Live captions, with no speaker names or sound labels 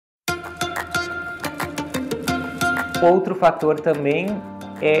Outro fator também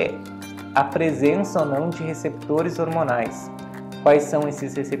é a presença ou não de receptores hormonais. Quais são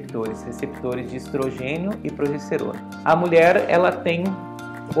esses receptores? Receptores de estrogênio e progesterona. A mulher, ela tem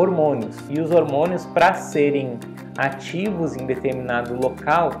hormônios, e os hormônios, para serem ativos em determinado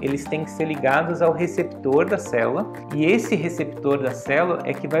local, eles têm que ser ligados ao receptor da célula, e esse receptor da célula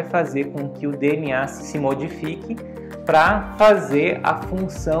é que vai fazer com que o DNA se modifique para fazer a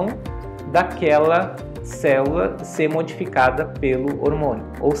função daquela célula ser modificada pelo hormônio.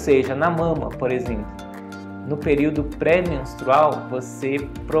 Ou seja, na mama, por exemplo, no período pré-menstrual, você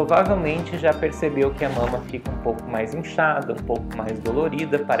provavelmente já percebeu que a mama fica um pouco mais inchada, um pouco mais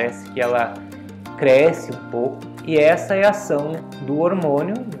dolorida, parece que ela cresce um pouco, e essa é a ação do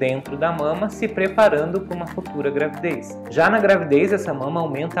hormônio dentro da mama se preparando para uma futura gravidez. Já na gravidez, essa mama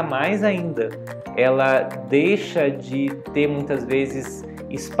aumenta mais ainda. Ela deixa de ter muitas vezes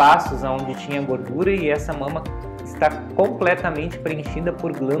espaços onde tinha gordura e essa mama está completamente preenchida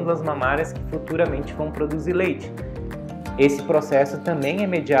por glândulas mamárias que futuramente vão produzir leite. Esse processo também é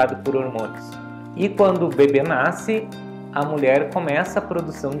mediado por hormônios. E quando o bebê nasce, a mulher começa a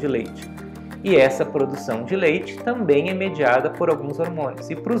produção de leite. E essa produção de leite também é mediada por alguns hormônios.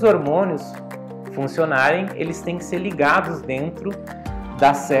 E para os hormônios funcionarem, eles têm que ser ligados dentro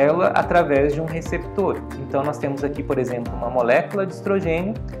da célula através de um receptor. Então nós temos aqui, por exemplo, uma molécula de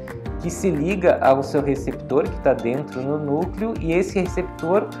estrogênio que se liga ao seu receptor que está dentro no núcleo, e esse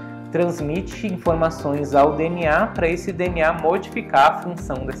receptor transmite informações ao DNA para esse DNA modificar a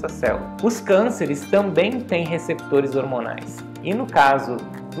função dessa célula. Os cânceres também têm receptores hormonais, e no caso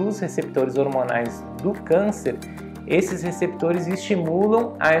dos receptores hormonais do câncer, esses receptores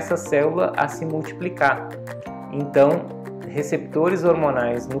estimulam a essa célula a se multiplicar. Então, receptores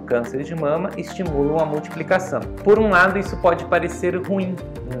hormonais no câncer de mama estimulam a multiplicação. Por um lado, isso pode parecer ruim.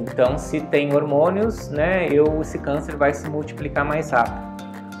 Então, se tem hormônios, esse câncer vai se multiplicar mais rápido.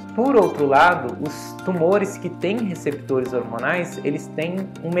 Por outro lado, os tumores que têm receptores hormonais, eles têm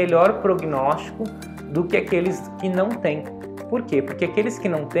um melhor prognóstico do que aqueles que não têm. Por quê? Porque aqueles que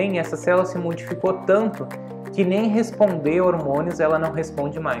não têm, essa célula se modificou tanto que nem responder a hormônios ela não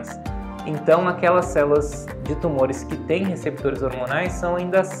responde mais. Então, aquelas células de tumores que têm receptores hormonais são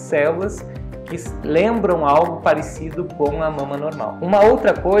ainda células que lembram algo parecido com a mama normal. Uma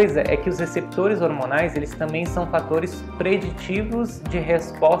outra coisa é que os receptores hormonais, eles também são fatores preditivos de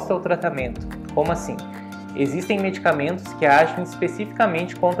resposta ao tratamento. Como assim? Existem medicamentos que agem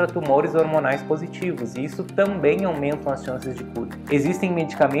especificamente contra tumores hormonais positivos, e isso também aumenta as chances de cura. Existem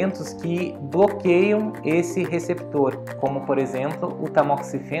medicamentos que bloqueiam esse receptor, como por exemplo o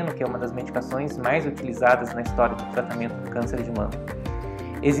tamoxifeno, que é uma das medicações mais utilizadas na história do tratamento do câncer de mama.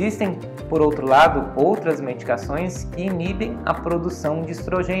 Existem, por outro lado, outras medicações que inibem a produção de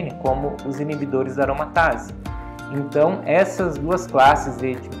estrogênio, como os inibidores da aromatase. Então, essas duas classes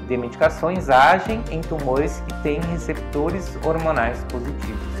de medicações agem em tumores que têm receptores hormonais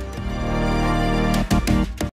positivos.